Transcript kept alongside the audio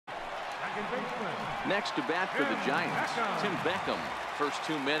Next to bat for the Giants, Tim Beckham. First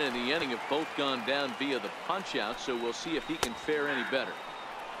 2 men in the inning have both gone down via the punch-out, so we'll see if he can fare any better.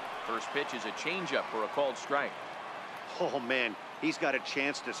 First pitch is a changeup for a called strike. Oh, man, he's got a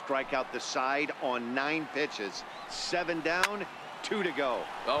chance to strike out the side on 9 pitches. 7 down, 2 to go.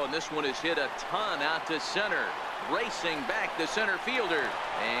 Oh, and this one is hit a ton out to center. Racing back the center fielder.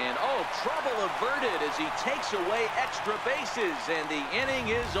 And, oh, trouble averted as he takes away extra bases, and the inning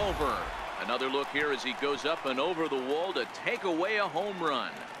is over. Another look here as he goes up and over the wall to take away a home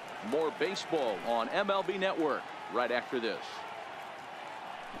run. More baseball on MLB Network right after this.